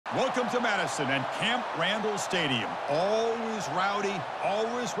Welcome to Madison and Camp Randall Stadium. Always rowdy,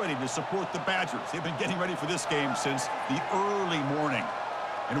 always ready to support the Badgers. They've been getting ready for this game since the early morning.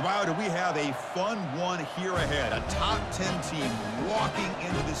 And wow, do we have a fun one here ahead. A top 10 team walking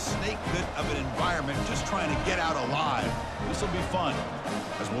into this snake pit of an environment, just trying to get out alive. This will be fun,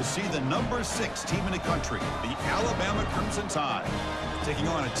 as we'll see the number 6 team in the country, the Alabama Crimson Tide, taking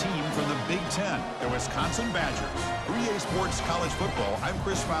on a team from the Big Ten, the Wisconsin Badgers. 3A Sports College Football, I'm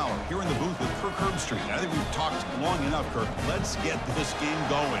Chris Fowler, here in the booth with Kirk Herbstreit. I think we've talked long enough, Kirk. Let's get this game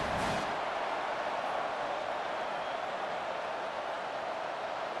going.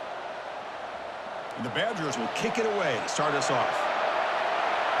 And the Badgers will kick it away to start us off.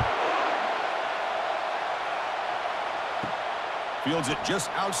 Fields it just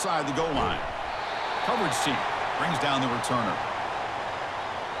outside the goal line. Coverage team brings down the returner.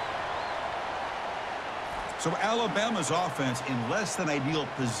 So Alabama's offense in less than ideal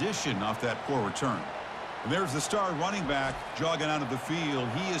position off that poor return. And there's the star running back jogging out of the field.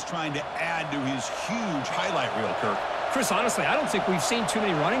 He is trying to add to his huge highlight reel, Kirk. Chris, honestly, I don't think we've seen too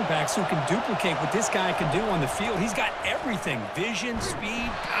many running backs who can duplicate what this guy can do on the field. He's got everything: vision, speed,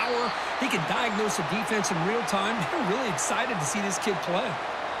 power. He can diagnose a defense in real time. They're really excited to see this kid play.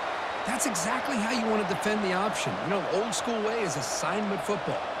 That's exactly how you want to defend the option. You know, old school way is assignment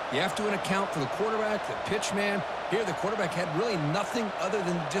football. You have to account for the quarterback, the pitch man. Here, the quarterback had really nothing other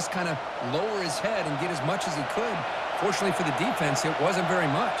than just kind of lower his head and get as much as he could. Fortunately for the defense, it wasn't very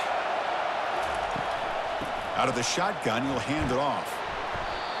much. Out of the shotgun, he'll hand it off.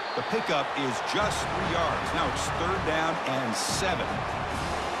 The pickup is just 3 yards. Now it's 3rd down and 7.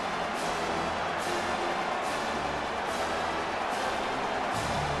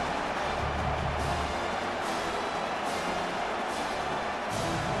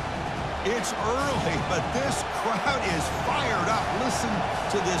 It's early, but this crowd is fired up. Listen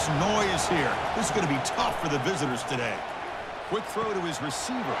to this noise here. This is going to be tough for the visitors today. Quick throw to his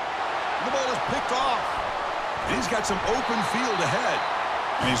receiver. The ball is picked off. And he's got some open field ahead.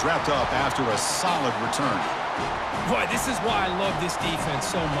 And he's wrapped up after a solid return. Boy, this is why I love this defense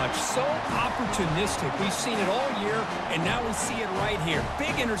so much. So opportunistic. We've seen it all year, and now we see it right here.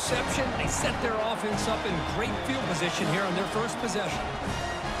 Big interception. They set their offense up in great field position here on their first possession.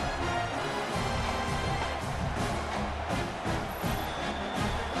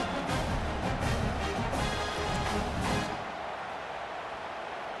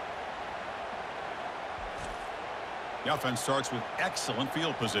 The offense starts with excellent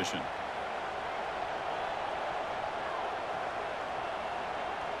field position.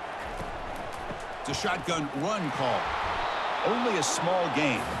 It's a shotgun run call. Only a small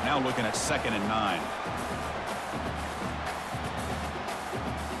gain. Now looking at 2nd and 9.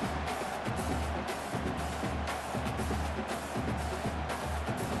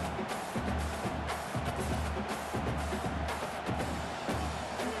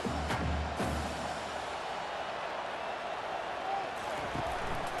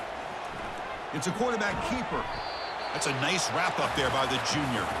 It's a quarterback keeper. That's a nice wrap up there by the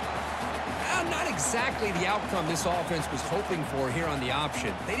junior. Not exactly the outcome this offense was hoping for here on the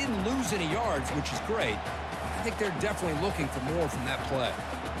option. They didn't lose any yards, which is great. I think they're definitely looking for more from that play.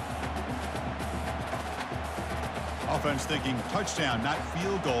 Offense thinking touchdown, not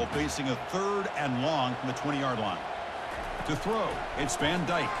field goal, facing a 3rd and long from the 20-yard line. To throw, it's Van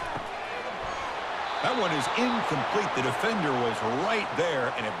Dyke. That one is incomplete. The defender was right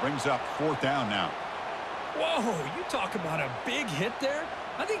there, and it brings up 4th down now. Whoa, you talk about a big hit there.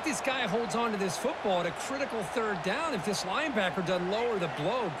 I think this guy holds on to this football at a critical 3rd down if this linebacker doesn't lower the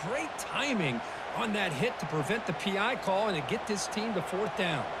blow. Great timing on that hit to prevent the PI call and to get this team to 4th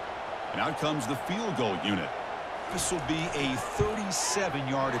down. And out comes the field goal unit. This will be a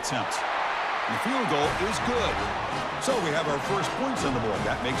 37-yard attempt. And the field goal is good. So we have our first points on the board.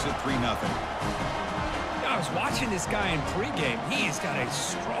 That makes it 3-0. I was watching this guy in pregame. He's got a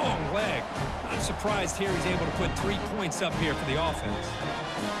strong leg. I'm surprised here he's able to put 3 points up here for the offense.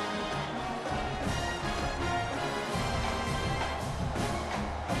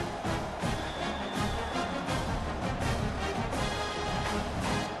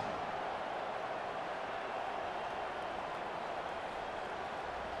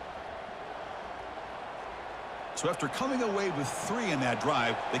 So after coming away with 3 in that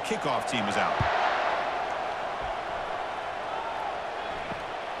drive, the kickoff team is out.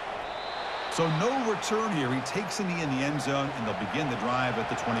 So no return here. He takes it in the end zone, and they'll begin the drive at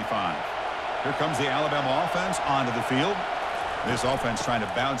the 25. Here comes the Alabama offense onto the field. This offense trying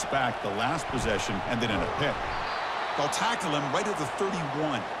to bounce back the last possession, and then in a pick. They'll tackle him right at the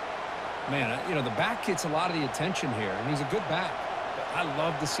 31. Man, you know, the back gets a lot of the attention here, and he's a good back. but I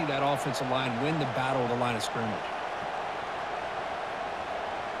love to see that offensive line win the battle of the line of scrimmage.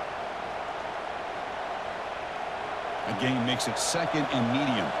 A gain makes it 2nd and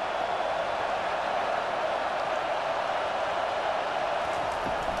medium.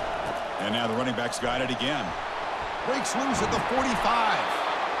 And now the running back's got it again. Breaks loose at the 45.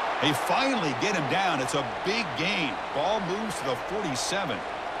 They finally get him down. It's a big gain. Ball moves to the 47.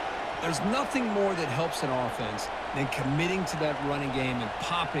 There's nothing more that helps an offense than committing to that running game and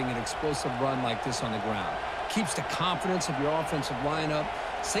popping an explosive run like this on the ground. Keeps the confidence of your offensive line up.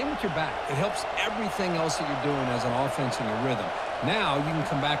 Same with your back. It helps everything else that you're doing as an offense in your rhythm. Now you can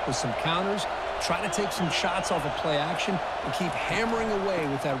come back with some counters, try to take some shots off of play action, and keep hammering away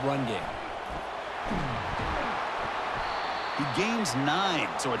with that run game. He gains 9,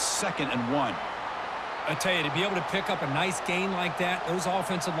 so it's 2nd and 1. I tell you, to be able to pick up a nice gain like that, those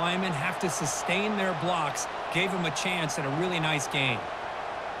offensive linemen have to sustain their blocks. Gave him a chance at a really nice gain.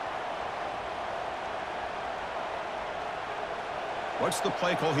 What's the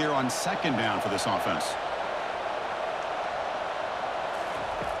play call here on 2nd down for this offense?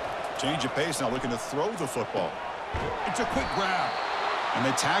 Change of pace, now looking to throw the football. It's a quick grab. And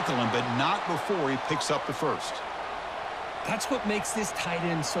they tackle him, but not before he picks up the first. That's what makes this tight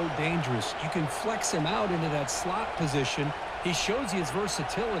end so dangerous. You can flex him out into that slot position. He shows you his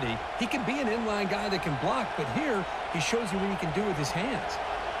versatility. He can be an inline guy that can block, but here he shows you what he can do with his hands.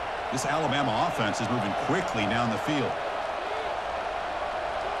 This Alabama offense is moving quickly down the field.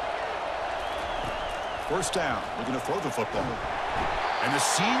 First down, looking to throw the football. And the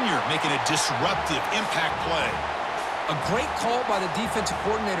senior making a disruptive impact play. A great call by the defensive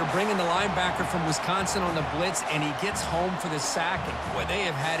coordinator bringing the linebacker from Wisconsin on the blitz, and he gets home for the sack. And boy, they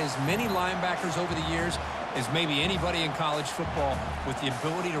have had as many linebackers over the years as maybe anybody in college football with the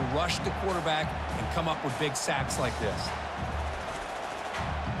ability to rush the quarterback and come up with big sacks like this.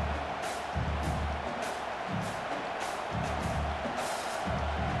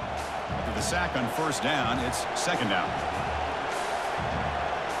 After the sack on first down, it's 2nd down.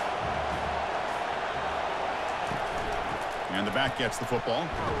 And the back gets the football.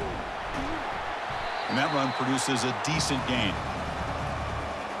 And that run produces a decent gain.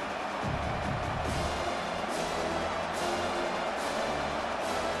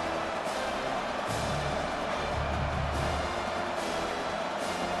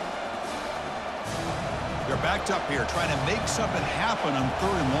 They're backed up here trying to make something happen on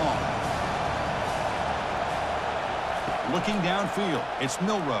 3rd and long. Looking downfield, it's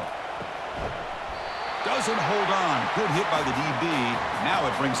Milroe. Doesn't hold on. Good hit by the DB. Now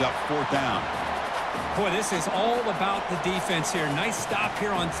it brings up 4th down. Boy, this is all about the defense here. Nice stop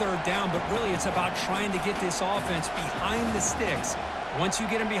here on 3rd down, but really it's about trying to get this offense behind the sticks. Once you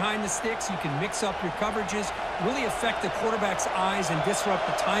get them behind the sticks, you can mix up your coverages, really affect the quarterback's eyes and disrupt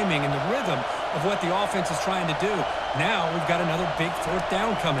the timing and the rhythm of what the offense is trying to do. Now we've got another big 4th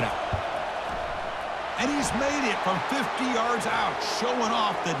down coming up. And he's made it from 50 yards out, showing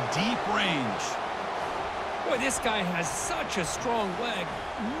off the deep range. Boy, this guy has such a strong leg.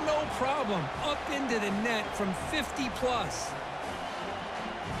 No problem. Up into the net from 50 plus.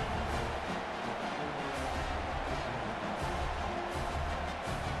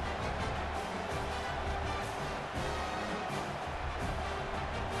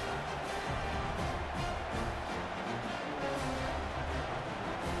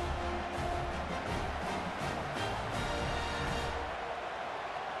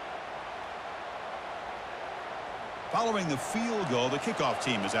 Following the field goal, the kickoff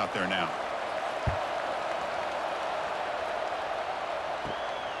team is out there now.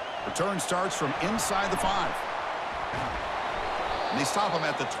 Return starts from inside the 5. And they stop him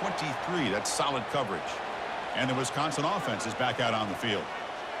at the 23. That's solid coverage. And the Wisconsin offense is back out on the field.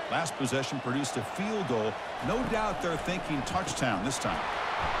 Last possession produced a field goal. No doubt they're thinking touchdown this time.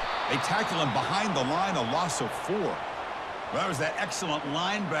 They tackle him behind the line, a loss of 4. Well, that was that excellent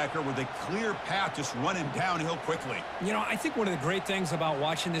linebacker with a clear path, just running downhill quickly. You know, I think one of the great things about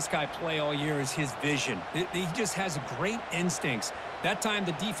watching this guy play all year is his vision. He just has great instincts. That time,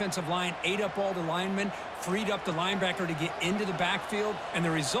 the defensive line ate up all the linemen, freed up the linebacker to get into the backfield, and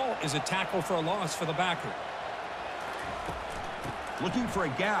the result is a tackle for a loss for the backer. Looking for a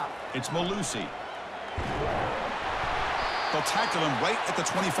gap, it's Malusi. They'll tackle him right at the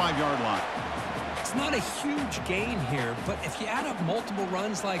 25-yard line. It's not a huge gain here, but if you add up multiple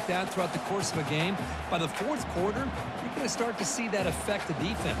runs like that throughout the course of a game, by the 4th quarter, you're going to start to see that affect the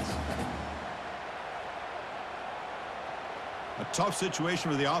defense. A tough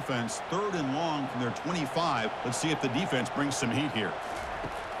situation for the offense. 3rd and long from their 25. Let's see if the defense brings some heat here.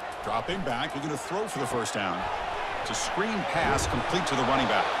 Dropping back, looking to throw for the first down. It's a screen pass complete to the running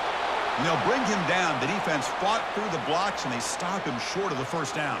back. And they'll bring him down. The defense fought through the blocks, and they stop him short of the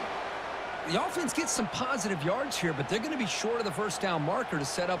first down. The offense gets some positive yards here, but they're going to be short of the first down marker to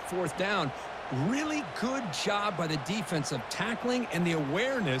set up fourth down. Really good job by the defense of tackling and the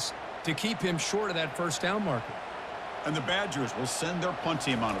awareness to keep him short of that first down marker. And the Badgers will send their punt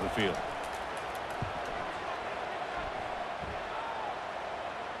team onto the field.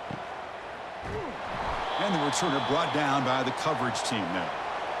 And the returner brought down by the coverage team now.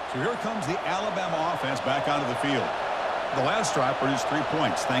 So here comes the Alabama offense back onto the field. The last drive produced 3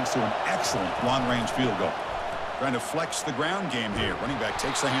 points thanks to an excellent long-range field goal. Trying to flex the ground game here. Running back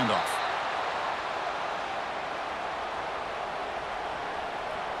takes the handoff.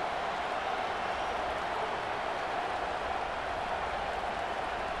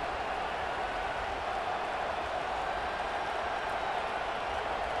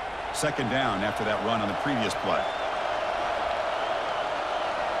 Second down after that run on the previous play.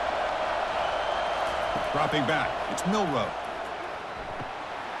 Dropping back, it's Milroe.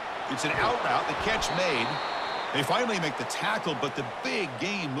 It's an out route, the catch made. They finally make the tackle, but the big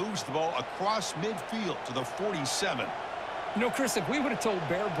gain moves the ball across midfield to the 47. You know, Chris, if we would have told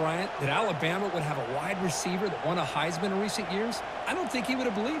Bear Bryant that Alabama would have a wide receiver that won a Heisman in recent years, I don't think he would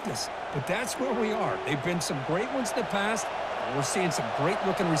have believed us. But that's where we are. They've been some great ones in the past. We're seeing some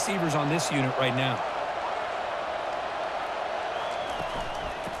great-looking receivers on this unit right now.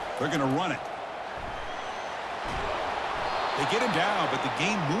 They're going to run it. They get him down, but the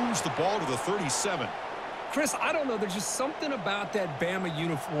game moves the ball to the 37. Chris, I don't know. There's just something about that Bama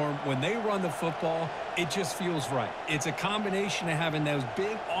uniform. When they run the football, it just feels right. It's a combination of having those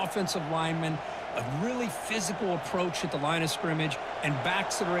big offensive linemen, a really physical approach at the line of scrimmage, and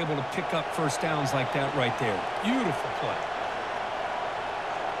backs that are able to pick up first downs like that right there. Beautiful play.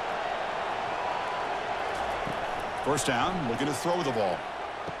 First down, looking to throw the ball.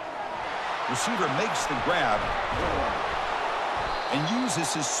 Receiver makes the grab and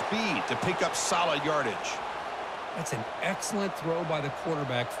uses his speed to pick up solid yardage. That's an excellent throw by the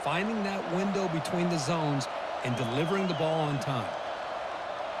quarterback, finding that window between the zones and delivering the ball on time.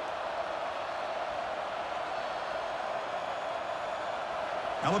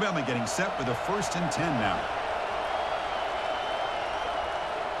 Alabama getting set for the 1st and 10 now.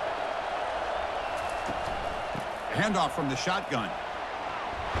 Handoff from the shotgun.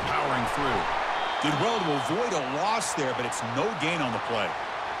 Powering through. Did well to avoid a loss there, but it's no gain on the play.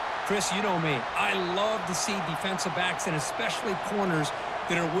 Chris, you know me. I love to see defensive backs and especially corners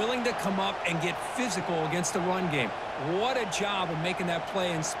that are willing to come up and get physical against the run game. What a job of making that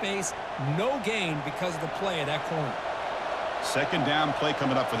play in space. No gain because of the play of that corner. Second down play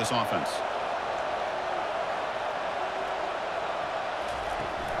coming up for this offense.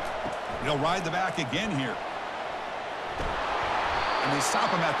 They'll ride the back again here. And they stop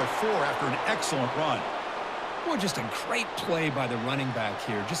him at the 4 after an excellent run. Boy, just a great play by the running back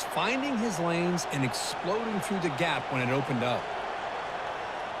here. Just finding his lanes and exploding through the gap when it opened up.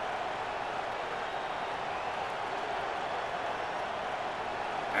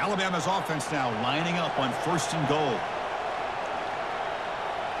 Alabama's offense now lining up on 1st and goal.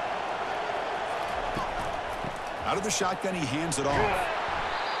 Out of the shotgun, he hands it off.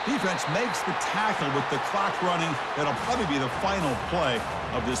 Defense makes the tackle with the clock running. That'll probably be the final play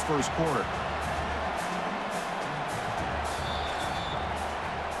of this first quarter.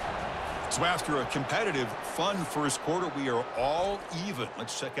 So after a competitive, fun first quarter, we are all even.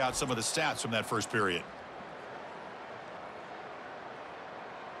 Let's check out some of the stats from that first period.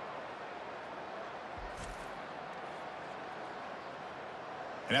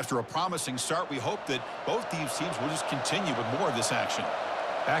 And after a promising start, we hope that both these teams will just continue with more of this action.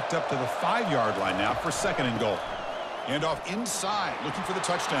 Backed up to the 5-yard line now for 2nd and goal. And off inside, looking for the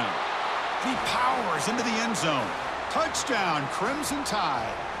touchdown. He powers into the end zone. Touchdown, Crimson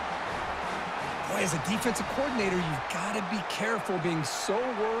Tide. Boy, as a defensive coordinator, you've got to be careful being so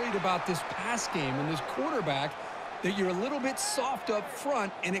worried about this pass game and this quarterback that you're a little bit soft up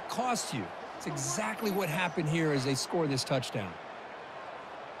front and it costs you. It's exactly what happened here as they score this touchdown.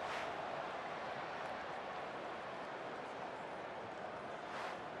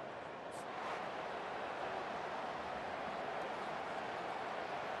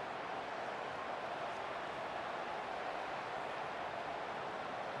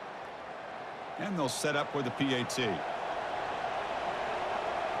 And they'll set up with the PAT.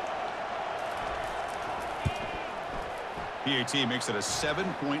 PAT makes it a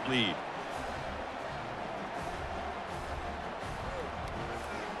 7-point lead.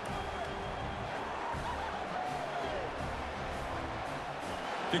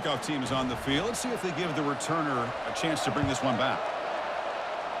 Kickoff team is on the field. Let's see if they give the returner a chance to bring this one back.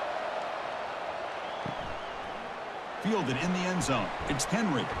 Fielded in the end zone. It's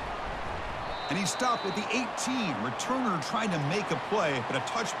Henry. And he stopped at the 18. Returner trying to make a play, but a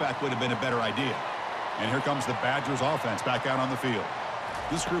touchback would have been a better idea. And here comes the Badgers offense back out on the field.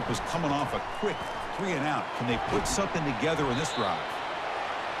 This group is coming off a quick 3-and-out. Can they put something together in this drive?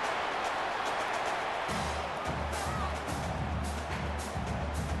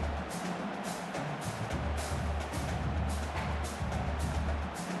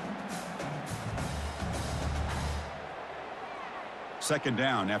 Second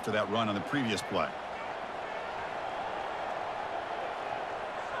down after that run on the previous play.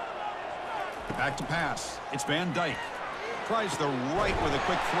 Back to pass. It's Van Dyke. Tries the right with a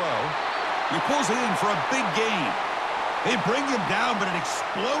quick throw. He pulls it in for a big gain. They bring him down, but an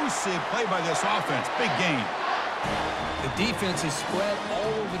explosive play by this offense. Big gain. The defense is spread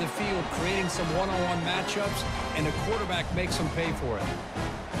all over the field, creating some one-on-one matchups, and the quarterback makes them pay for it.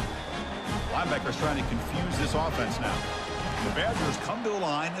 Linebackers trying to confuse this offense now. The Badgers come to the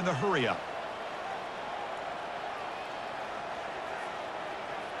line in the hurry-up.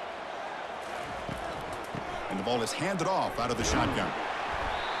 And the ball is handed off out of the shotgun.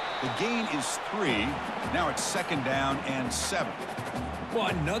 The gain is 3. Now it's second down and 7. Well,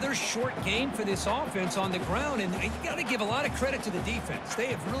 another short gain for this offense on the ground, and you got to give a lot of credit to the defense. They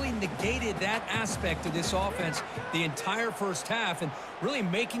have really negated that aspect of this offense the entire first half and really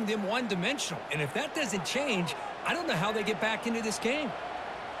making them one-dimensional. And if that doesn't change, I don't know how they get back into this game.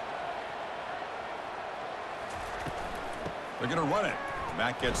 They're going to run it.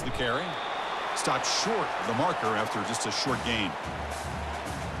 Mack gets the carry. Stopped short of the marker after just a short gain.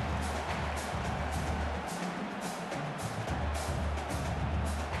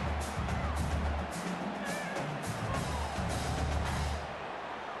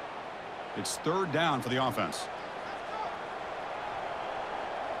 It's third down for the offense.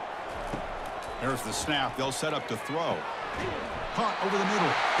 There's the snap. They'll set up to throw. Caught over the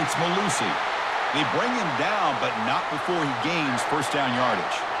middle. It's Malusi. They bring him down, but not before he gains first down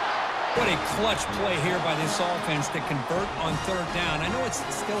yardage. What a clutch play here by this offense to convert on third down. I know it's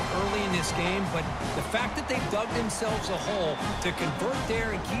still early in this game, but the fact that they've dug themselves a hole to convert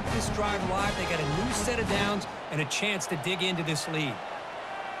there and keep this drive alive, they got a new set of downs and a chance to dig into this lead.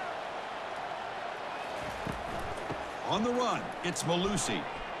 On the run, it's Malusi.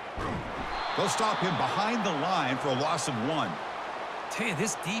 They'll stop him behind the line for a loss of 1. Tell you,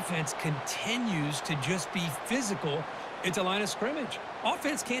 this defense continues to just be physical at the line of scrimmage.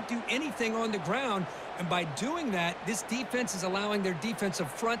 Offense can't do anything on the ground, and by doing that, this defense is allowing their defensive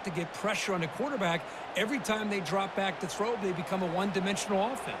front to get pressure on the quarterback. Every time they drop back to throw, they become a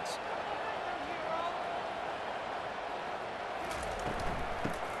one-dimensional offense.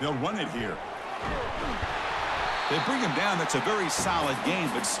 They'll run it here. They bring him down. That's a very solid gain,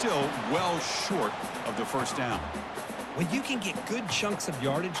 but still well short of the first down. When you can get good chunks of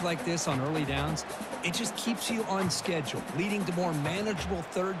yardage like this on early downs, it just keeps you on schedule, leading to more manageable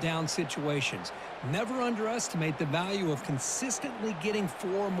third down situations. Never underestimate the value of consistently getting 4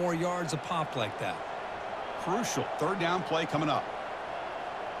 or more yards a pop like that. Crucial third down play coming up.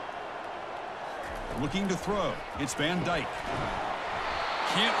 Looking to throw. It's Van Dyke.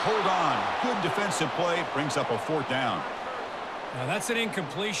 Can't hold on. Good defensive play. Brings up a 4th down. Now that's an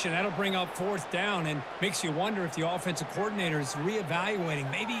incompletion. That'll bring up 4th down and makes you wonder if the offensive coordinator is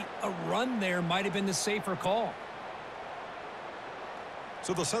reevaluating. Maybe a run there might have been the safer call.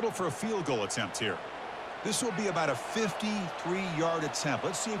 So they'll settle for a field goal attempt here. This will be about a 53-yard attempt.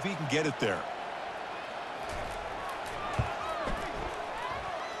 Let's see if he can get it there.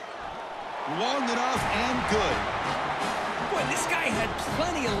 Long enough and good. Boy, this guy had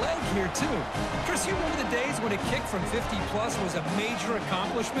plenty of leg here, too. Chris, you remember the days when a kick from 50-plus was a major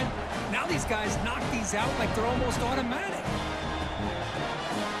accomplishment? Now these guys knock these out like they're almost automatic.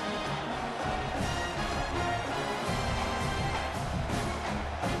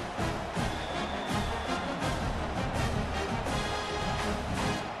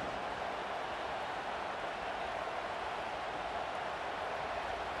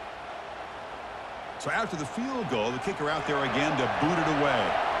 So after the field goal, the kicker out there again to boot it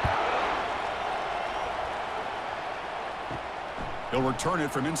away. He'll return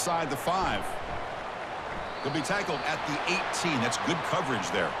it from inside the 5. He'll be tackled at the 18. That's good coverage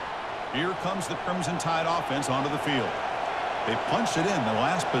there. Here comes the Crimson Tide offense onto the field. They punched it in the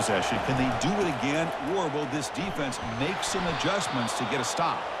last possession. Can they do it again, or will this defense make some adjustments to get a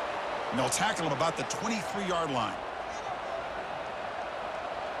stop? And they'll tackle him about the 23-yard line.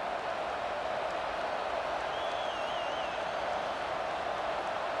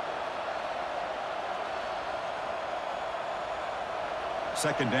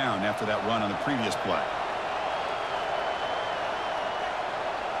 second down after that run on the previous play.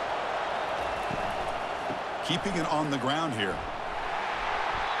 Keeping it on the ground here.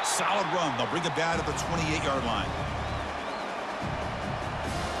 Solid run. They'll bring it down at the 28-yard line.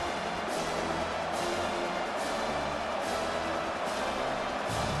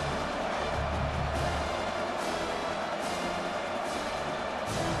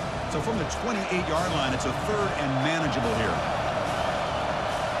 So from the 28-yard line, it's a third and manageable here.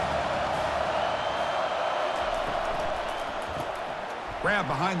 Grab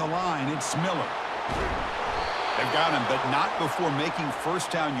behind the line. It's Miller. They've got him, but not before making first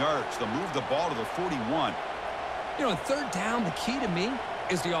down yards. They'll move the ball to the 41. You know, third down, the key to me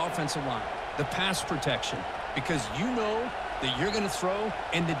is the offensive line, the pass protection, because you know that you're going to throw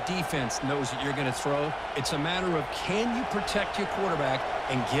and the defense knows that you're going to throw. It's a matter of can you protect your quarterback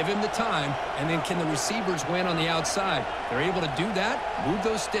and give him the time, and then can the receivers win on the outside? They're able to do that, move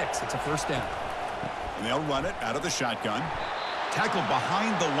those sticks. It's a first down. And they'll run it out of the shotgun. Tackled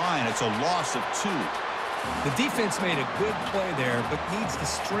behind the line. It's a loss of 2. The defense made a good play there, but needs to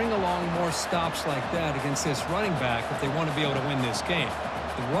string along more stops like that against this running back if they want to be able to win this game.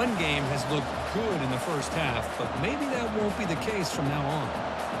 The run game has looked good in the first half, but maybe that won't be the case from now on.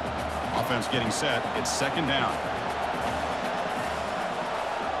 Offense getting set. It's second down.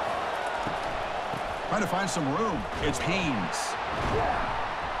 Trying to find some room. It's Haynes.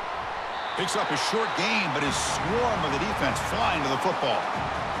 Picks up a short gain, but his swarm of the defense flying to the football.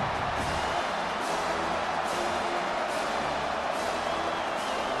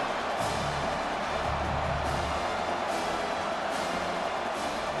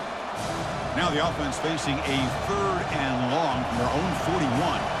 Now the offense facing a third and long from their own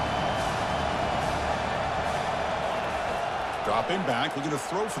 41. Dropping back, looking to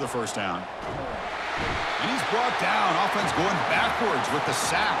throw for the first down. And he's brought down. Offense going backwards with the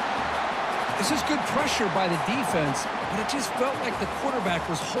sack. This is good pressure by the defense, but it just felt like the quarterback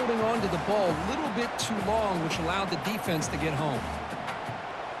was holding on to the ball a little bit too long, which allowed the defense to get home.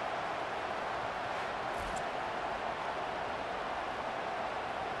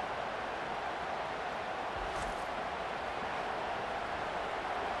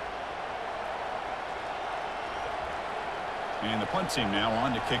 And the punt team now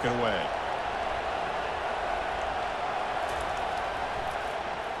on to kick it away.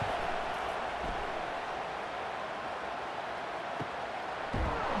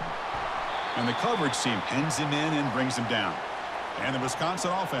 And the coverage team pins him in and brings him down. And the Wisconsin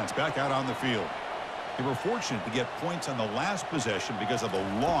offense back out on the field. They were fortunate to get points on the last possession because of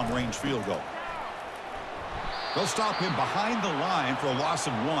a long-range field goal. They'll stop him behind the line for a loss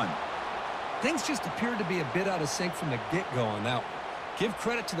of 1. Things just appeared to be a bit out of sync from the get-go on that one. Give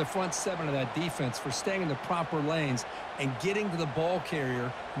credit to the front 7 of that defense for staying in the proper lanes and getting to the ball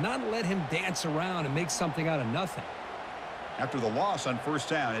carrier, not let him dance around and make something out of nothing. After the loss on first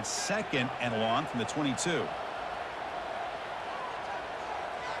down, it's second and long from the 22.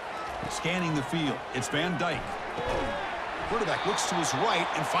 Scanning the field, it's Van Dyke. Quarterback looks to his right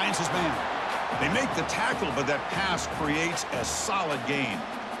and finds his man. They make the tackle, but that pass creates a solid gain.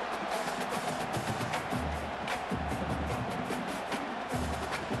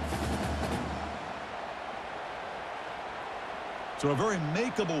 So a very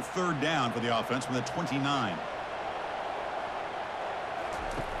makeable third down for the offense from the 29.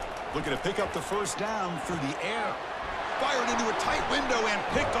 Looking to pick up the first down through the air. Fired into a tight window and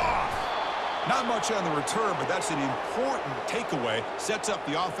picked off. Not much on the return, but that's an important takeaway. Sets up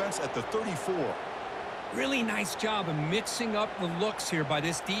the offense at the 34. Really nice job of mixing up the looks here by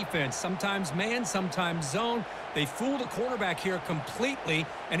this defense. Sometimes man, sometimes zone. They fool the quarterback here completely,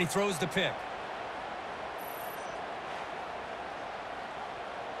 and he throws the pick.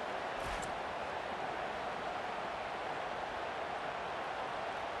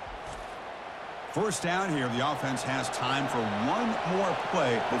 First down here, the offense has time for one more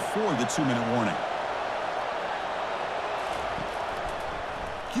play before the 2-minute warning.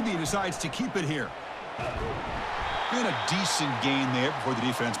 QB decides to keep it here. And a decent gain there before the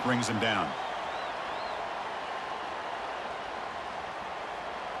defense brings him down.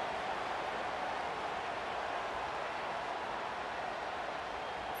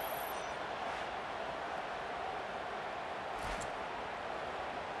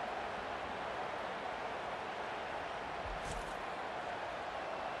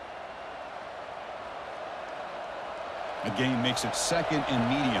 The game makes it second and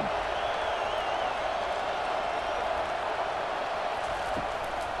medium.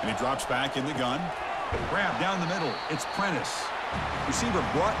 And he drops back in the gun. Grab down the middle. It's Prentice. Receiver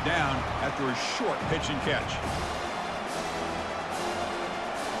brought down after a short pitch and catch.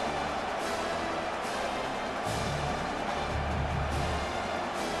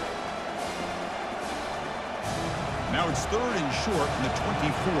 Now it's 3rd and short from the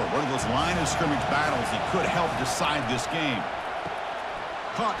 24. One of those line of scrimmage battles that could help decide this game.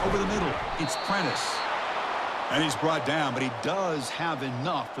 Caught over the middle. It's Prentice. And he's brought down, but he does have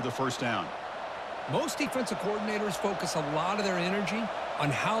enough for the first down. Most defensive coordinators focus a lot of their energy on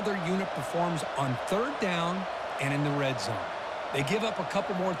how their unit performs on 3rd down and in the red zone. They give up a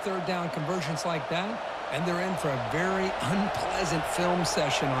couple more 3rd down conversions like that, and they're in for a very unpleasant film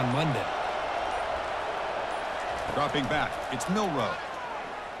session on Monday. Dropping back, it's Milrow.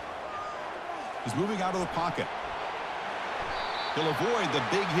 He's moving out of the pocket. He'll avoid the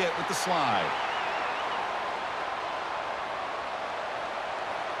big hit with the slide.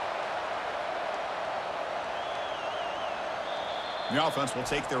 The offense will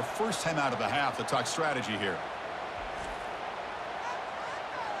take their first time out of the half to talk strategy here.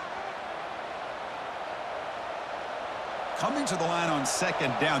 Coming to the line on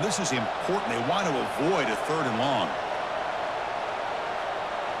 2nd down. This is important. They want to avoid a 3rd and long.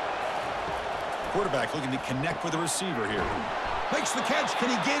 Quarterback looking to connect with the receiver here. Makes the catch. Can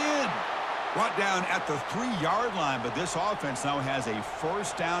he get in? Brought down at the 3-yard line, but this offense now has a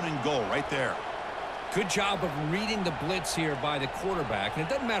first down and goal right there. Good job of reading the blitz here by the quarterback, and it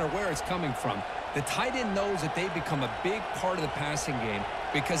doesn't matter where it's coming from. The tight end knows that they've become a big part of the passing game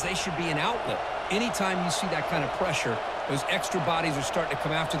because they should be an outlet. Anytime you see that kind of pressure, those extra bodies are starting to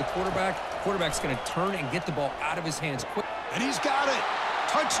come after the quarterback. Quarterback's going to turn and get the ball out of his hands quick. And he's got it.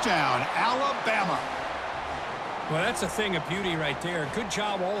 Touchdown, Alabama. Well, that's a thing of beauty right there. Good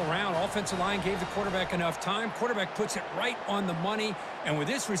job all around. Offensive line gave the quarterback enough time. Quarterback puts it right on the money. And with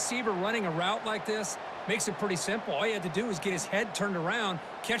this receiver running a route like this, makes it pretty simple. All you had to do is get his head turned around,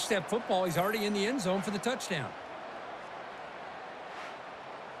 catch that football. He's already in the end zone for the touchdown.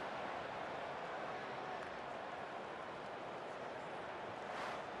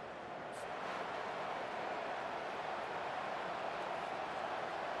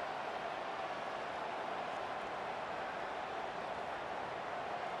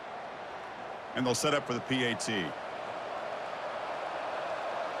 And they'll set up for the PAT.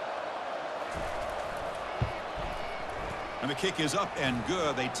 And the kick is up and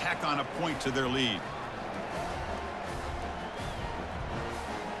good. They tack on a point to their lead.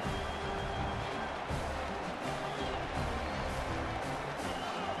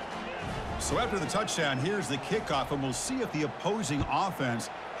 So after the touchdown, here's the kickoff, and we'll see if the opposing offense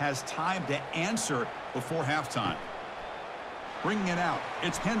has time to answer before halftime. Bringing it out,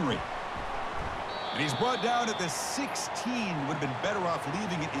 it's Henry. And he's brought down at the 16. Would have been better off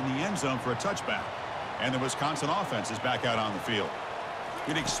leaving it in the end zone for a touchback. And the Wisconsin offense is back out on the field.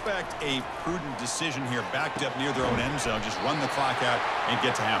 You'd expect a prudent decision here, backed up near their own end zone. Just run the clock out and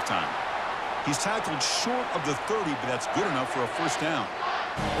get to halftime. He's tackled short of the 30, but that's good enough for a first down.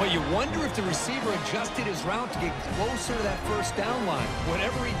 Well, you wonder if the receiver adjusted his route to get closer to that first down line.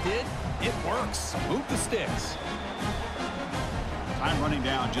 Whatever he did, it works. Move the sticks. Time running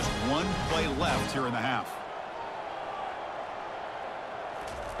down, just one play left here in the half.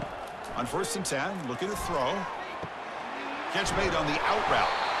 On 1st and 10, looking to throw. Catch made on the out route.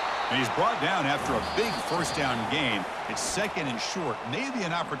 And he's brought down after a big first down gain. It's 2nd and short. Maybe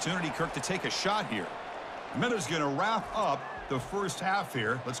an opportunity, Kirk, to take a shot here. Miller's going to wrap up the first half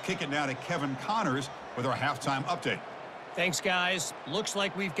here. Let's kick it down to Kevin Connors with our halftime update. Thanks, guys. Looks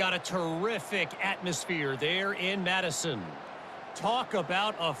like we've got a terrific atmosphere there in Madison. Talk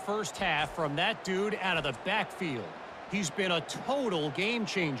about a first half from that dude out of the backfield. He's been a total game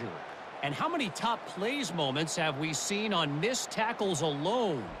changer. And how many top plays moments have we seen on missed tackles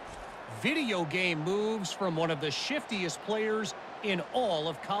alone? Video game moves from one of the shiftiest players in all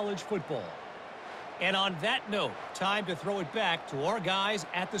of college football. And on that note, time to throw it back to our guys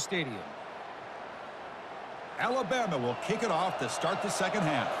at the stadium. Alabama will kick it off to start the second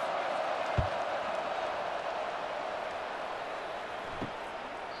half.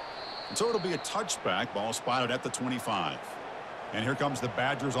 And so it'll be a touchback, ball spotted at the 25. And here comes the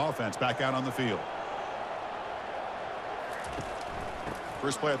Badgers offense back out on the field.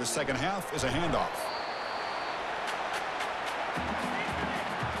 First play of the second half is a handoff.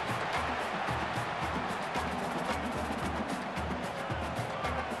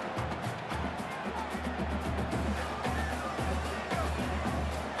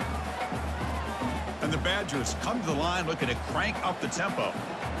 And the Badgers come to the line looking to crank up the tempo.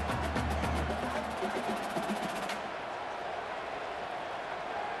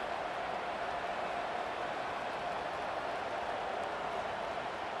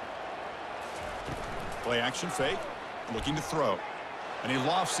 Play action fake, looking to throw. And he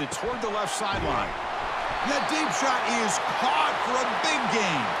lofts it toward the left sideline. And that deep shot is caught for a big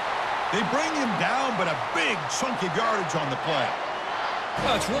gain. They bring him down, but a big chunk of yardage on the play.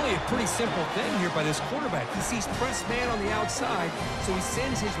 Well, it's really a pretty simple thing here by this quarterback. He sees press man on the outside, so he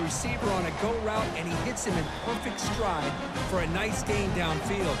sends his receiver on a go route, and he hits him in perfect stride for a nice gain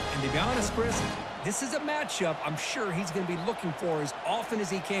downfield. And to be honest, Chris, this is a matchup I'm sure he's going to be looking for as often as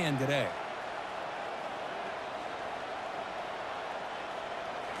he can today.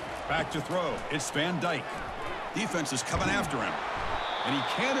 Back to throw. It's Van Dyke. Defense is coming after him. And he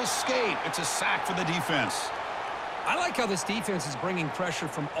can't escape. It's a sack for the defense. I like how this defense is bringing pressure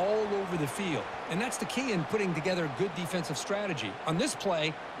from all over the field. And that's the key in putting together a good defensive strategy. On this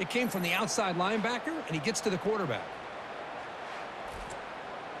play, it came from the outside linebacker, and he gets to the quarterback.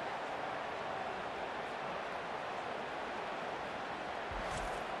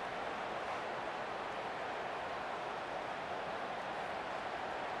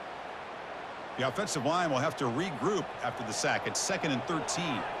 The offensive line will have to regroup after the sack. It's 2nd and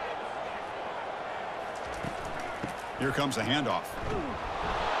 13. Here comes a handoff.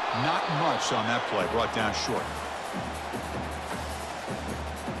 Not much on that play. Brought down short.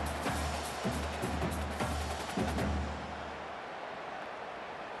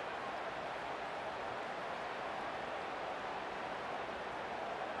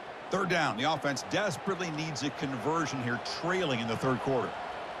 Third down. The offense desperately needs a conversion here, trailing in the third quarter.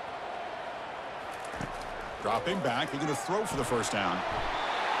 Dropping back. He's going to throw for the first down.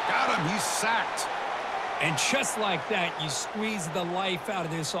 Got him. He's sacked. And just like that, you squeeze the life out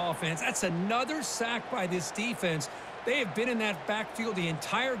of this offense. That's another sack by this defense. They have been in that backfield the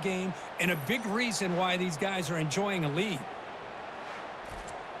entire game, and a big reason why these guys are enjoying a lead.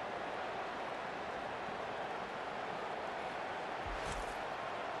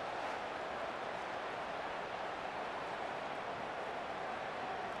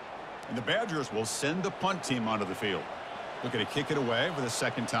 And the Badgers will send the punt team onto the field. Looking to kick it away for the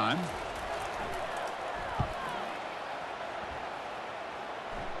second time.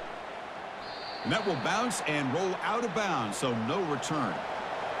 And that will bounce and roll out of bounds, so no return.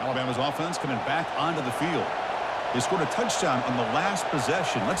 Alabama's offense coming back onto the field. They scored a touchdown on the last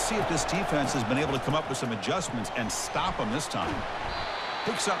possession. Let's see if this defense has been able to come up with some adjustments and stop them this time.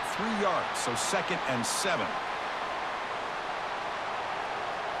 Picks up 3 yards, so 2nd and 7.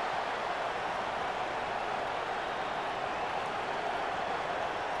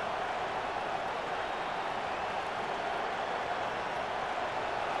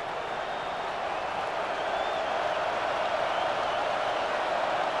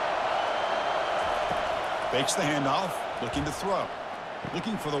 Fakes the handoff, looking to throw.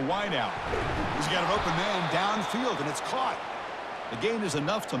 Looking for the wideout. He's got an open man downfield, and it's caught. The gain is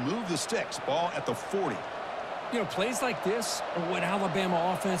enough to move the Stix. Ball at the 40. You know, plays like this are what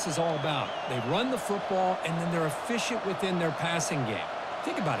Alabama offense is all about. They run the football, and then they're efficient within their passing game.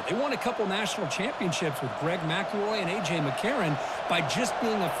 Think about it. They won a couple national championships with Greg McElroy and A.J. McCarron by just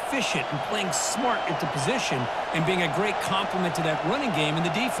being efficient and playing smart into position and being a great complement to that running game in the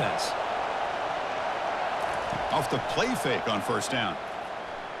defense. Off the play fake on first down.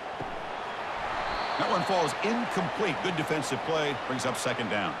 That one falls incomplete. Good defensive play. Brings up second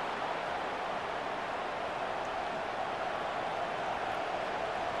down.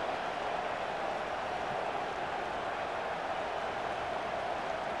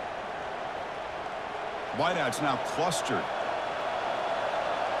 Wideout's now clustered.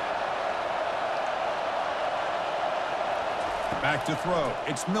 Back to throw.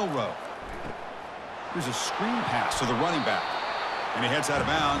 It's Milroe. Here's a screen pass to the running back. And he heads out of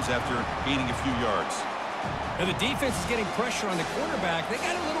bounds after gaining a few yards. Now the defense is getting pressure on the quarterback. They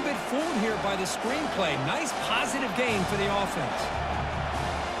got a little bit fooled here by the screen play. Nice positive gain for the offense.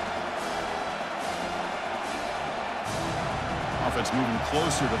 Offense moving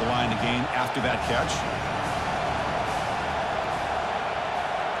closer to the line to gain after that catch.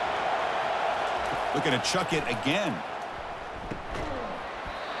 Looking to chuck it again.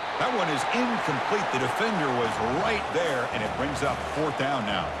 That one is incomplete. The defender was right there, and it brings up fourth down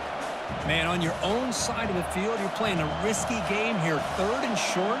now. Man, on your own side of the field, you're playing a risky game here. 3rd and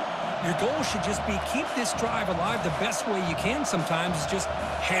short. Your goal should just be keep this drive alive the best way you can sometimes is just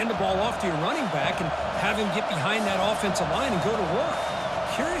hand the ball off to your running back and have him get behind that offensive line and go to work.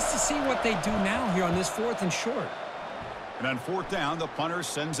 Curious to see what they do now here on this 4th and short. And on 4th down, the punter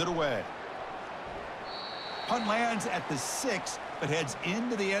sends it away. Punt lands at the 6, but heads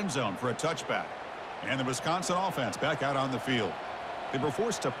into the end zone for a touchback. And the Wisconsin offense back out on the field. They were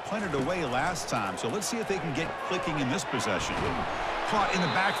forced to punt it away last time, so let's see if they can get clicking in this possession. Caught in the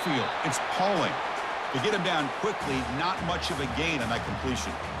backfield. It's Pauling. They get him down quickly. Not much of a gain on that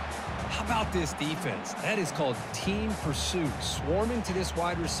completion. How about this defense? That is called team pursuit. Swarming to this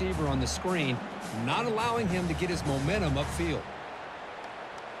wide receiver on the screen, not allowing him to get his momentum upfield.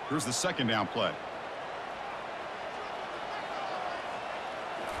 Here's the second down play.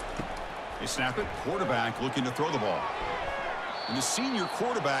 They snap it. Quarterback looking to throw the ball. And the senior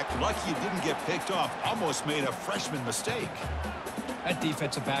quarterback, lucky it didn't get picked off, almost made a freshman mistake. That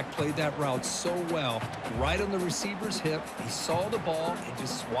defensive back played that route so well. Right on the receiver's hip. He saw the ball and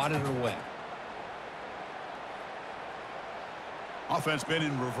just swatted it away. Offense been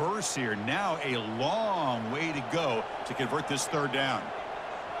in reverse here. Now a long way to go to convert this third down.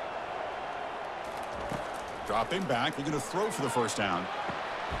 Dropping back, looking to throw for the first down.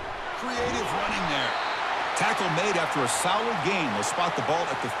 Creative running there. Tackle made after a solid gain. They'll spot the ball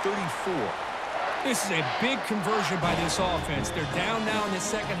at the 34. This is a big conversion by this offense. They're down now in the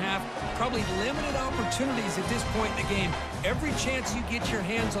second half. Probably limited opportunities at this point in the game. Every chance you get your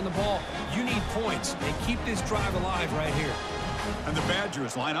hands on the ball, you need points. And keep this drive alive right here. And the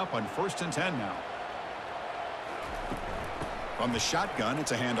Badgers line up on 1st and 10 now. From the shotgun,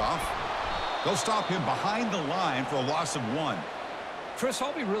 it's a handoff. They'll stop him behind the line for a loss of 1. Chris,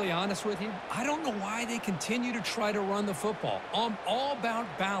 I'll be really honest with you. I don't know why they continue to try to run the football. I'm all about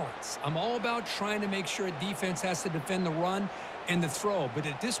balance. I'm all about trying to make sure a defense has to defend the run and the throw. But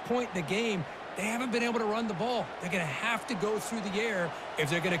at this point in the game, they haven't been able to run the ball. They're going to have to go through the air if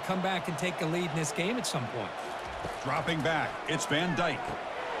they're going to come back and take a lead in this game at some point. Dropping back, it's Van Dyke.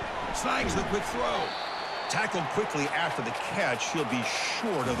 Snags the quick throw. Tackled quickly after the catch. He'll be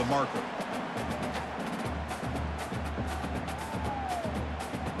short of the marker.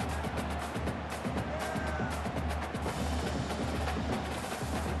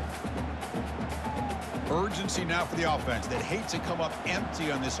 Urgency now for the offense that hates to come up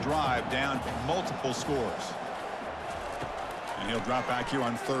empty on this drive, down multiple scores. And he'll drop back here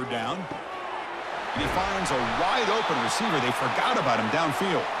on 3rd down. And he finds a wide-open receiver. They forgot about him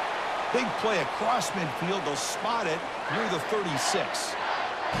downfield. Big play across midfield. They'll spot it near the 36.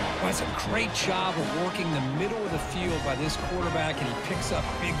 Well, that's a great job of working the middle of the field by this quarterback, and he picks up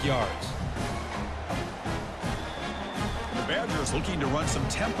big yards. The Badgers looking to run some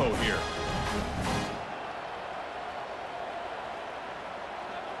tempo here.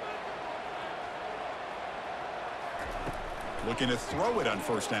 Looking to throw it on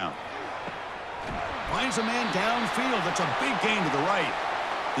 1st down. Finds a man downfield. That's a big gain to the right.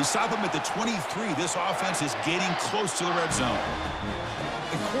 They stop him at the 23. This offense is getting close to the red zone.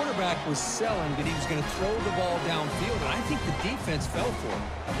 The quarterback was selling that he was going to throw the ball downfield, and I think the defense fell for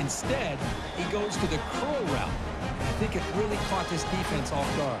it. Instead, he goes to the curl route. I think it really caught this defense off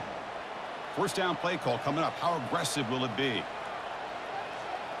guard. 1st down play call coming up. How aggressive will it be?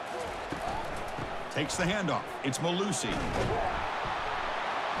 Takes the handoff. It's Malusi.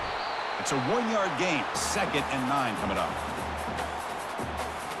 It's a 1-yard gain. 2nd and 9 coming up.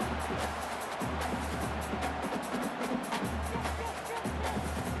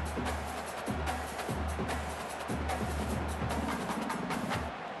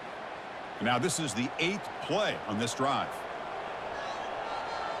 Now this is the 8th play on this drive.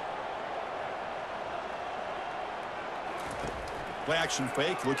 Play action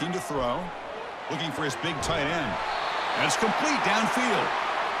fake, looking to throw. Looking for his big tight end. And it's complete downfield.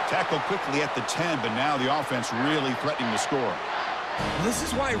 Tackled quickly at the 10, but now the offense really threatening to score. This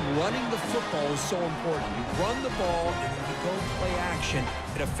is why running the football is so important. You run the ball, and when you go play action,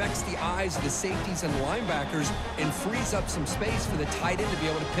 it affects the eyes of the safeties and linebackers and frees up some space for the tight end to be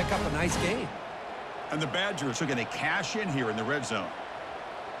able to pick up a nice gain. And the Badgers are going to cash in here in the red zone.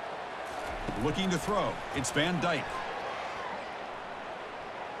 Looking to throw. It's Van Dyke.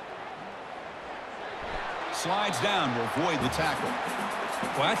 Slides down to avoid the tackle.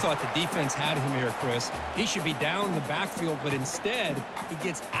 Well, I thought the defense had him here, Chris. He should be down in the backfield, but instead, he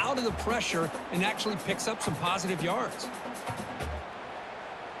gets out of the pressure and actually picks up some positive yards.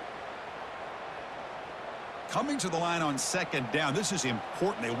 Coming to the line on 2nd down. This is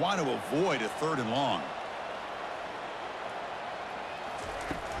important. They want to avoid a 3rd and long.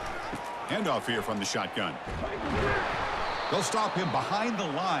 Handoff here from the shotgun. They'll stop him behind the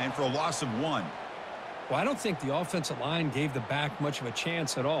line for a loss of 1. Well, I don't think the offensive line gave the back much of a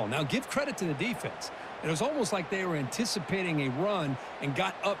chance at all. Now, give credit to the defense. It was almost like they were anticipating a run and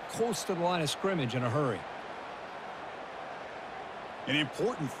got up close to the line of scrimmage in a hurry. An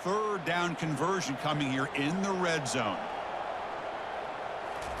important 3rd down conversion coming here in the red zone.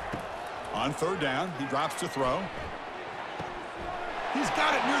 On 3rd down, he drops to throw. He's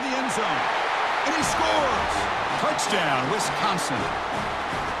got it near the end zone. And he scores! Touchdown, Wisconsin.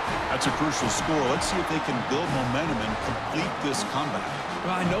 That's a crucial score. Let's see if they can build momentum and complete this comeback.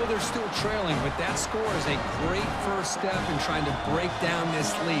 Well, I know they're still trailing, but that score is a great first step in trying to break down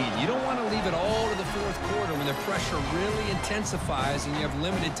this lead. You don't want to leave it all to the fourth quarter when the pressure really intensifies and you have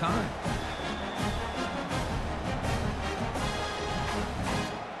limited time.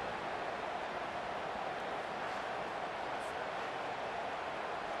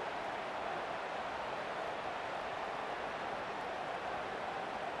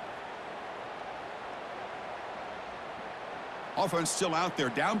 Offense still out there,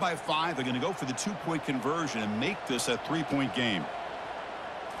 down by 5. They're going to go for the 2-point conversion and make this a 3-point game.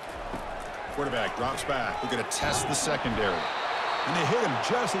 Quarterback drops back. They're going to test the secondary. And they hit him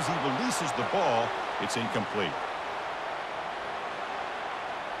just as he releases the ball. It's incomplete.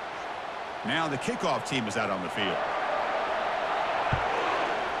 Now the kickoff team is out on the field.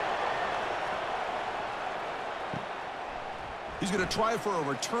 He's going to try for a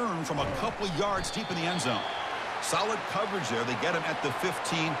return from a couple of yards deep in the end zone. Solid coverage there. They get him at the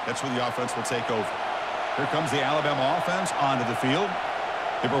 15. That's where the offense will take over. Here comes the Alabama offense onto the field.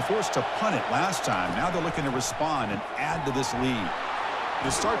 They were forced to punt it last time. Now they're looking to respond and add to this lead. They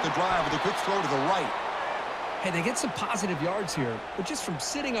start the drive with a quick throw to the right. Hey, they get some positive yards here, but just from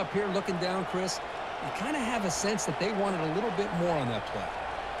sitting up here looking down, Chris, you kind of have a sense that they wanted a little bit more on that play.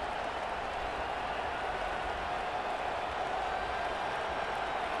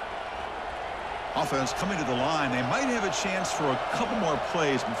 Offense coming to the line. They might have a chance for a couple more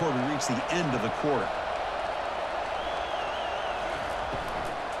plays before we reach the end of the quarter.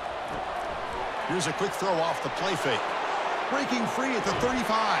 Here's a quick throw off the play fake. Breaking free at the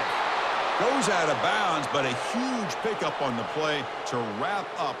 35. Goes out of bounds, but a huge pickup on the play to wrap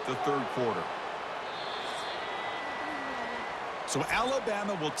up the third quarter. So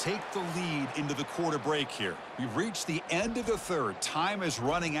Alabama will take the lead into the quarter break here. We've reached the end of the third. Time is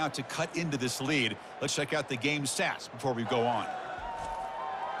running out to cut into this lead. Let's check out the game stats before we go on.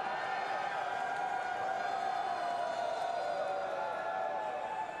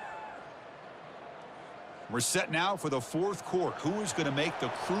 We're set now for the fourth quarter. Who is going to make the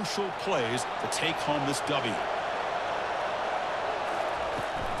crucial plays to take home this W?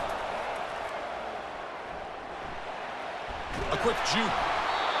 A quick juke.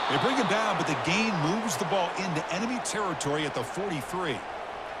 They bring him down, but the gain moves the ball into enemy territory at the 43.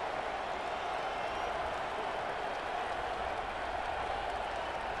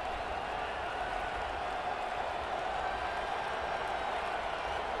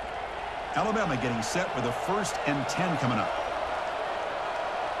 Alabama getting set with a 1st and 10 coming up.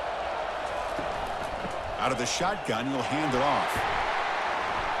 Out of the shotgun, he'll hand it off.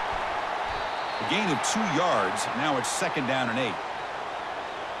 A gain of 2 yards. Now it's 2nd down and 8.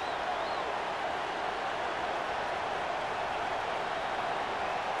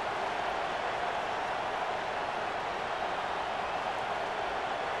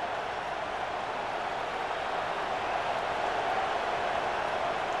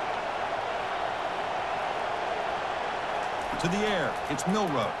 To the air, it's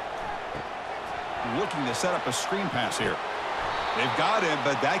Milroe. Looking to set up a screen pass here. They've got him,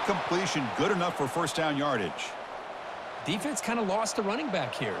 but that completion good enough for 1st down yardage. Defense kind of lost the running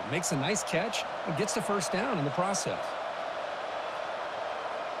back here. Makes a nice catch and gets the 1st down in the process.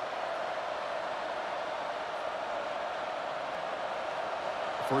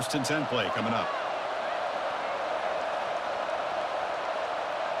 First and 10 play coming up.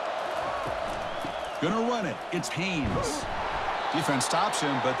 Gonna run it. It's Haynes. Defense stops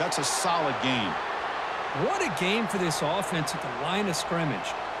him, but that's a solid gain. What a game for this offense at the line of scrimmage.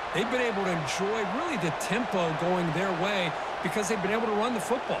 They've been able to enjoy really the tempo going their way because they've been able to run the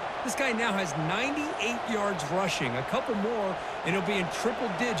football. This guy now has 98 yards rushing, a couple more, and he'll be in triple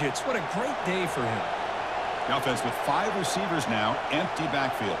digits. What a great day for him. The offense with 5 receivers now, empty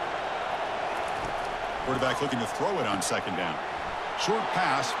backfield. Quarterback looking to throw it on 2nd down. Short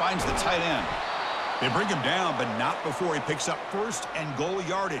pass finds the tight end. They bring him down, but not before he picks up 1st and goal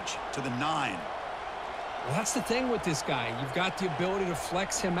yardage to the 9. Well, that's the thing with this guy. You've got the ability to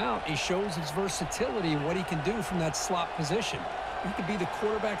flex him out. He shows his versatility and what he can do from that slot position. He could be the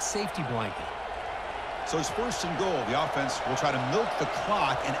quarterback safety blanket. So it's 1st and goal. The offense will try to milk the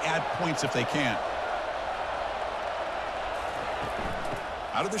clock and add points if they can.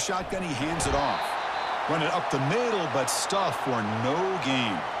 Out of the shotgun, he hands it off. Run it up the middle, but stuffed for no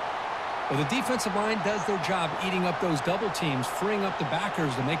gain. Well, the defensive line does their job eating up those double teams, freeing up the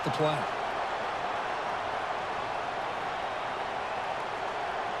backers to make the play.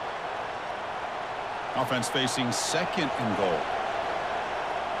 Offense facing 2nd and goal.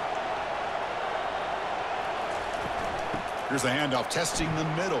 Here's the handoff, testing the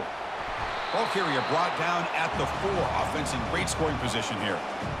middle. Ball carrier brought down at the 4. Offense in great scoring position here.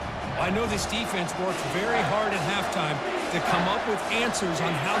 I know this defense worked very hard at halftime to come up with answers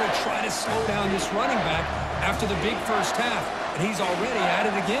on how to try to slow down this running back after the big first half, and he's already at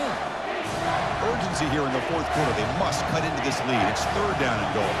it again. Urgency here in the fourth quarter. They must cut into this lead. It's 3rd down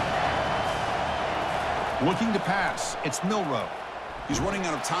and goal. Looking to pass. It's Milroe. He's running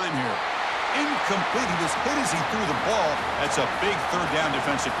out of time here. Incomplete. He was hit as he threw the ball. That's a big 3rd down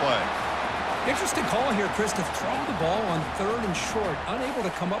defensive play. Interesting call here, Chris, to throw the ball on 3rd and short. Unable to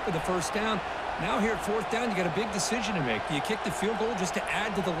come up with the first down. Now here at 4th down, you got a big decision to make. Do you kick the field goal just to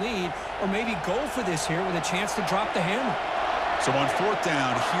add to the lead, or maybe go for this here with a chance to drop the hammer? So on 4th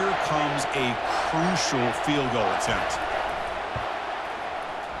down, here comes a crucial field goal attempt.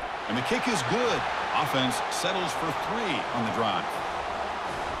 And the kick is good. Offense settles for 3 on the drive.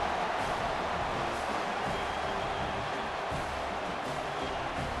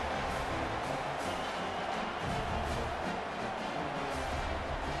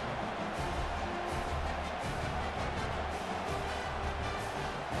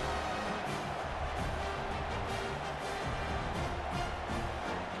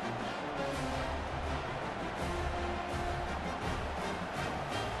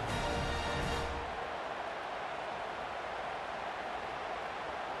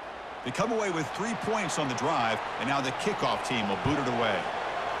 They come away with 3 points on the drive, and now the kickoff team will boot it away.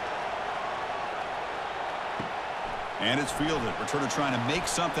 And it's fielded. Returner trying to make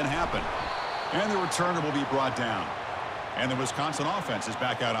something happen. And the returner will be brought down. And the Wisconsin offense is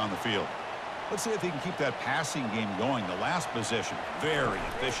back out on the field. Let's see if they can keep that passing game going. The last possession, very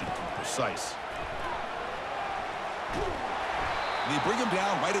efficient and precise. They bring him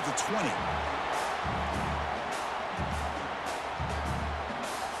down right at the 20.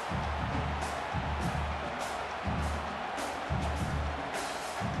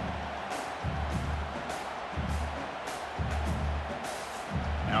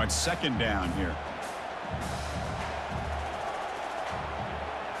 Now it's 2nd down here.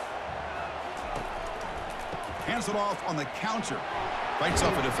 Hands it off on the counter. Fights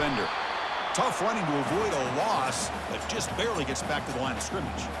off a defender. Tough running to avoid a loss, but just barely gets back to the line of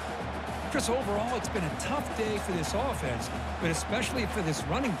scrimmage. Chris, overall, it's been a tough day for this offense, but especially for this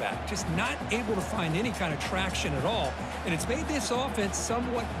running back. Just not able to find any kind of traction at all. And it's made this offense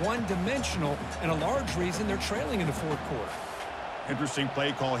somewhat one-dimensional, and a large reason they're trailing in the 4th quarter. Interesting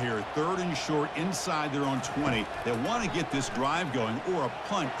play call here. 3rd and short inside their own 20. They want to get this drive going, or a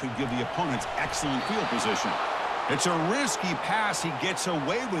punt could give the opponents excellent field position. It's a risky pass. He gets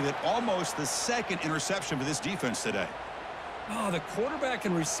away with it. Almost the 2nd interception for this defense today. Oh, the quarterback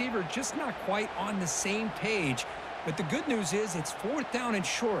and receiver just not quite on the same page. But the good news is it's 4th down and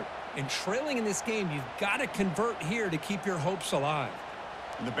short. And trailing in this game, you've got to convert here to keep your hopes alive.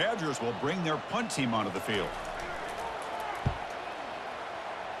 And the Badgers will bring their punt team onto the field.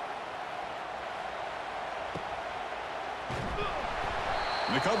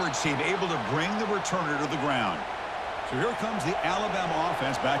 And the coverage team able to bring the returner to the ground. So here comes the Alabama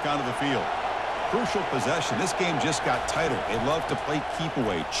offense back onto the field. Crucial possession. This game just got tighter. They love to play keep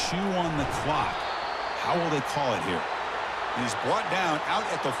away, chew on the clock. How will they call it here? And he's brought down out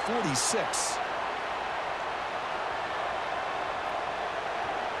at the 46.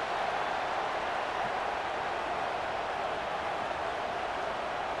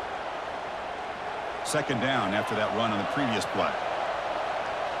 Second down after that run on the previous play.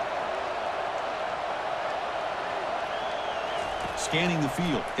 Scanning the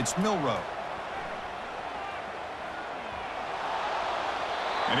field, it's Milroe.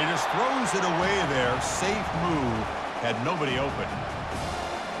 And he just throws it away there. Safe move. Had nobody open.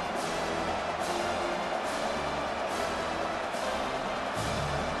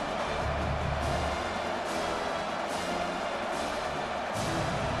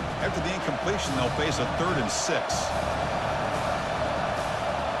 After the incompletion, they'll face a 3rd and 6.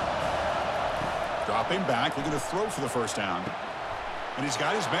 Dropping back, looking to throw for the first down. And he's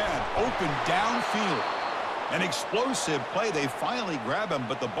got his man open downfield. An explosive play. They finally grab him,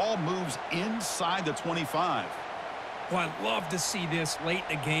 but the ball moves inside the 25. Well, I'd love to see this late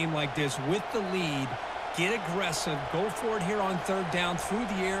in a game like this with the lead. Get aggressive. Go for it here on 3rd down through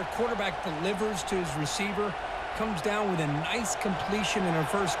the air. Quarterback delivers to his receiver. Comes down with a nice completion in her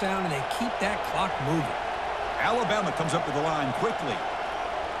first down, and they keep that clock moving. Alabama comes up to the line quickly.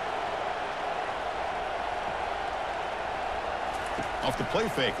 Off the play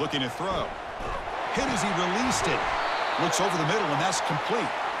fake, looking to throw. Hit as he released it. Looks over the middle, and that's complete.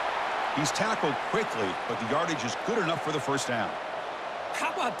 He's tackled quickly, but the yardage is good enough for the first down.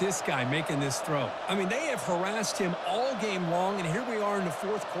 How about this guy making this throw? I mean, they have harassed him all game long, and here we are in the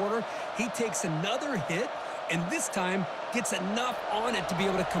fourth quarter. He takes another hit, and this time gets enough on it to be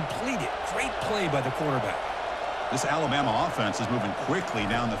able to complete it. Great play by the quarterback. This Alabama offense is moving quickly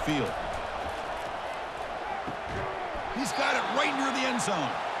down the field. He's got it right near the end zone.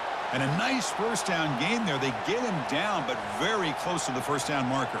 And a nice first down gain there. They get him down, but very close to the first down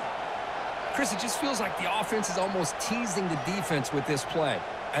marker. Chris, it just feels like the offense is almost teasing the defense with this play.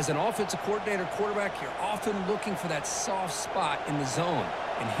 As an offensive coordinator quarterback, you're often looking for that soft spot in the zone.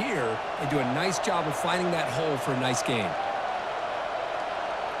 And here, they do a nice job of finding that hole for a nice gain.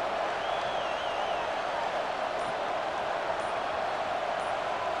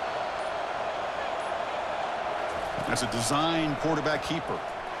 That's a design quarterback keeper.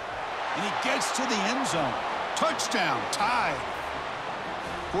 And he gets to the end zone. Touchdown, tied.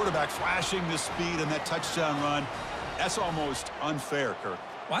 Quarterback flashing the speed in that touchdown run. That's almost unfair, Kirk.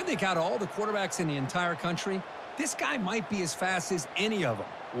 Well, I think out of all the quarterbacks in the entire country, this guy might be as fast as any of them.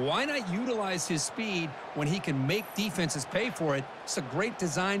 Why not utilize his speed when he can make defenses pay for it? It's a great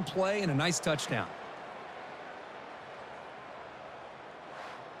design play and a nice touchdown.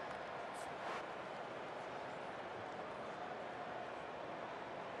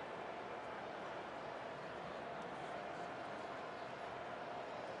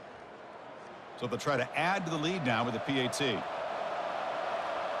 So they'll try to add to the lead now with the PAT.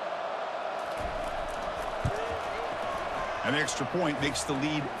 An extra point makes the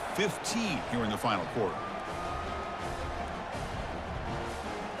lead 15 here in the final quarter.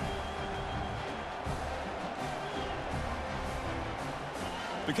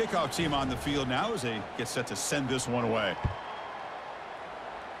 The kickoff team on the field now as they get set to send this one away.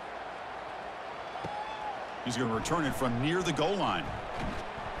 He's going to return it from near the goal line.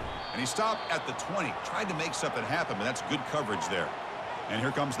 And he stopped at the 20, tried to make something happen, but that's good coverage there. And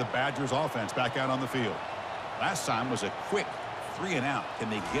here comes the Badgers offense back out on the field. Last time was a quick 3-and-out. Can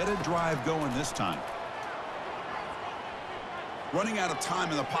they get a drive going this time? Running out of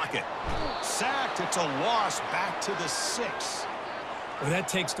time in the pocket. Sacked. It's a loss back to the 6. Well, that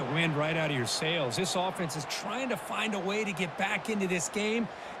takes the wind right out of your sails. This offense is trying to find a way to get back into this game,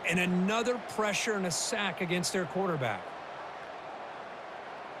 and another pressure and a sack against their quarterback.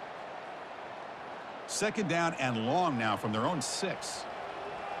 Second down and long now from their own 6.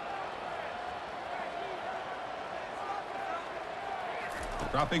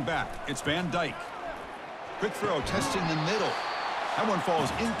 Dropping back, it's Van Dyke. Quick throw, testing the middle. That one falls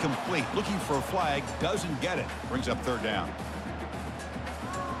incomplete. Looking for a flag, doesn't get it. Brings up third down.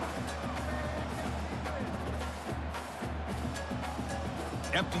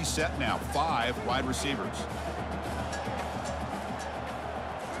 Empty set now, 5 wide receivers.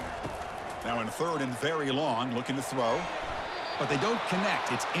 Now in third and very long, looking to throw. But they don't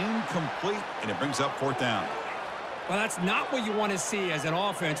connect. It's incomplete, and it brings up fourth down. Well, that's not what you want to see as an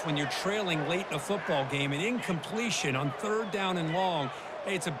offense when you're trailing late in a football game. An incompletion on third down and long.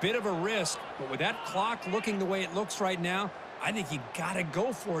 Hey, it's a bit of a risk, but with that clock looking the way it looks right now, I think you got to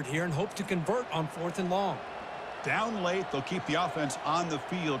go for it here and hope to convert on fourth and long. Down late, they'll keep the offense on the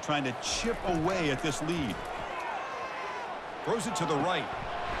field trying to chip away at this lead. Throws it to the right.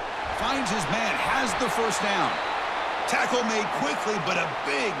 Finds his man, has the first down. Tackle made quickly, but a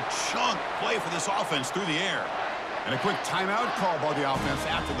big chunk play for this offense through the air. And a quick timeout call by the offense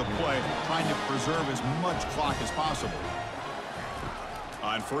after the play, trying to preserve as much clock as possible.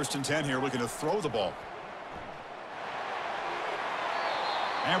 On first and 10 here, looking to throw the ball.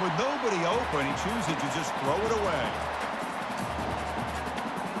 And with nobody open, he chooses to just throw it away.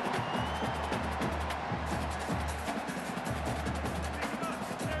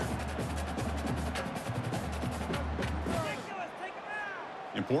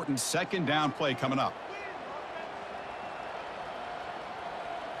 Important second down play coming up.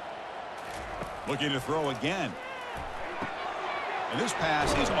 Looking to throw again. And this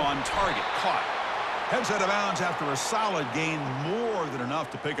pass is on target. Caught. Heads out of bounds after a solid gain, more than enough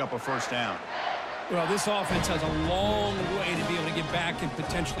to pick up a first down. Well, this offense has a long way to be able to get back and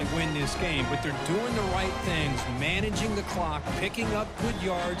potentially win this game, but they're doing the right things, managing the clock, picking up good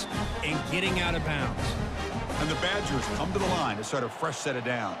yards, and getting out of bounds. And the Badgers come to the line to start a fresh set of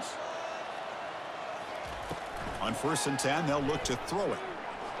downs. On first and 10, they'll look to throw it.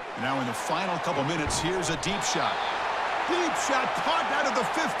 And now in the final couple minutes, here's a deep shot. Deep shot caught out of the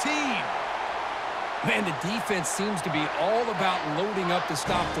 15. Man, the defense seems to be all about loading up to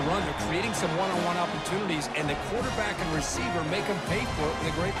stop the run. They're creating some one-on-one opportunities, and the quarterback and receiver make them pay for it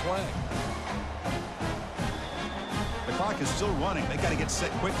with a great play. The clock is still running. They got to get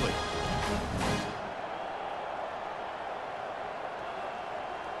set quickly.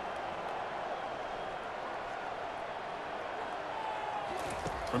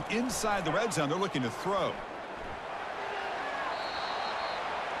 From inside the red zone, they're looking to throw.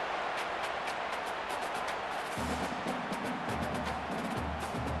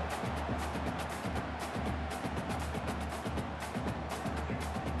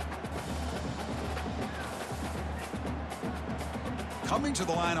 Coming to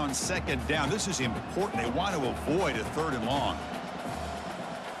the line on second down. This is important. They want to avoid a 3rd and long.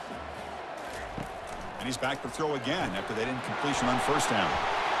 And he's back to throw again after that incompletion on 1st down.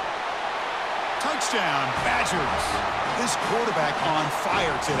 Touchdown, Badgers. This quarterback on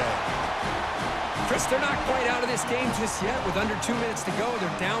fire today. Chris, they're not quite out of this game just yet. With under 2 minutes to go,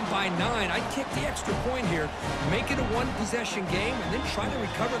 they're down by 9. I'd kick the extra point here, make it a one-possession game, and then try to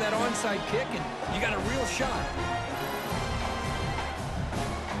recover that onside kick, and you got a real shot.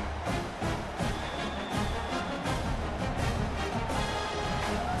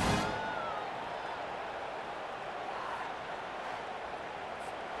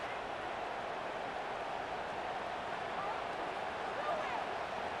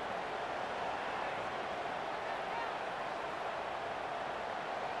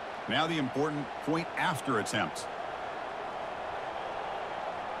 Now the important point after attempt.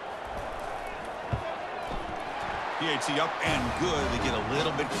 PAT up and good. They get a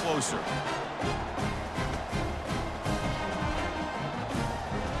little bit closer.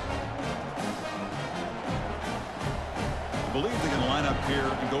 I believe they're going to line up here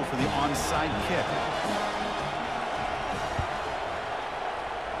and go for the onside kick.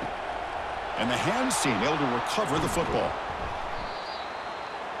 And the hands team able to recover the football.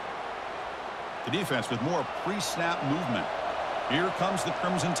 The defense with more pre-snap movement. Here comes the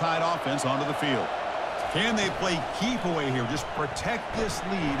Crimson Tide offense onto the field. Can they play keep away here? Just protect this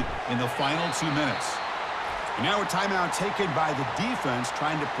lead in the final 2 minutes. And now a timeout taken by the defense,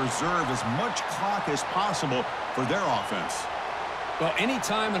 trying to preserve as much clock as possible for their offense. Well,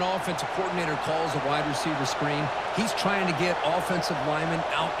 anytime an offensive coordinator calls a wide receiver screen, he's trying to get offensive linemen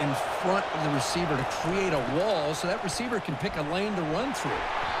out in front of the receiver to create a wall so that receiver can pick a lane to run through.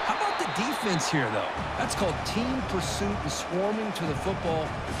 How about the defense here, though? That's called team pursuit and swarming to the football.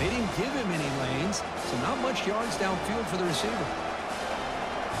 They didn't give him any lanes, so not much yards downfield for the receiver.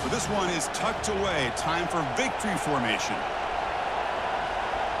 But this one is tucked away. Time for victory formation.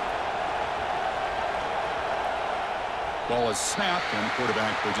 Ball is snapped, and the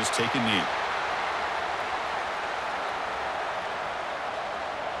quarterback will just take a knee.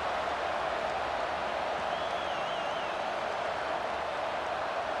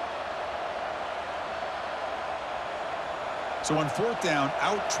 So on 4th down,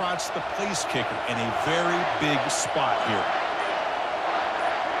 out trots the place kicker in a very big spot here.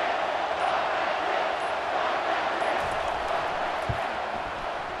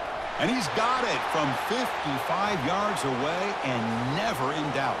 And he's got it from 55 yards away and never in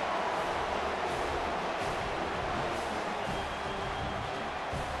doubt.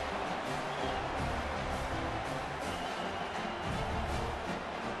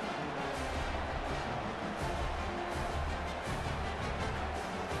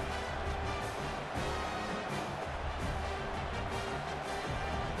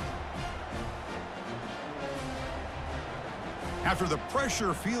 After the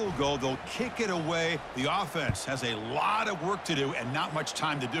pressure field goal, they'll kick it away. The offense has a lot of work to do and not much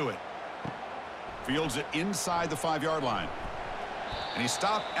time to do it. Fields it inside the 5-yard line. And he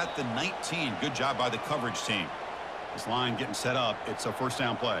stopped at the 19. Good job by the coverage team. This line getting set up. It's a 1st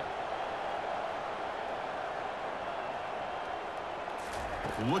down play.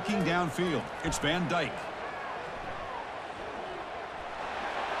 Looking downfield, it's Van Dyke.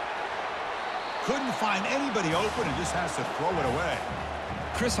 Couldn't find anybody open and just has to throw it away.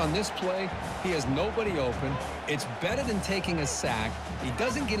 Chris, on this play, he has nobody open. It's better than taking a sack. He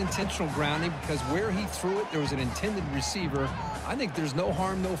doesn't get intentional grounding because where he threw it, there was an intended receiver. I think there's no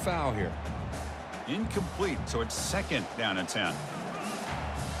harm, no foul here. Incomplete, so it's 2nd down and 10.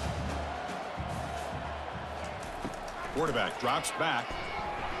 Quarterback drops back.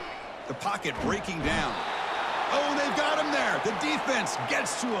 The pocket breaking down. Oh, they've got him there. The defense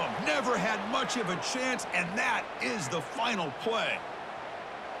gets to him. Never had much of a chance, and that is the final play.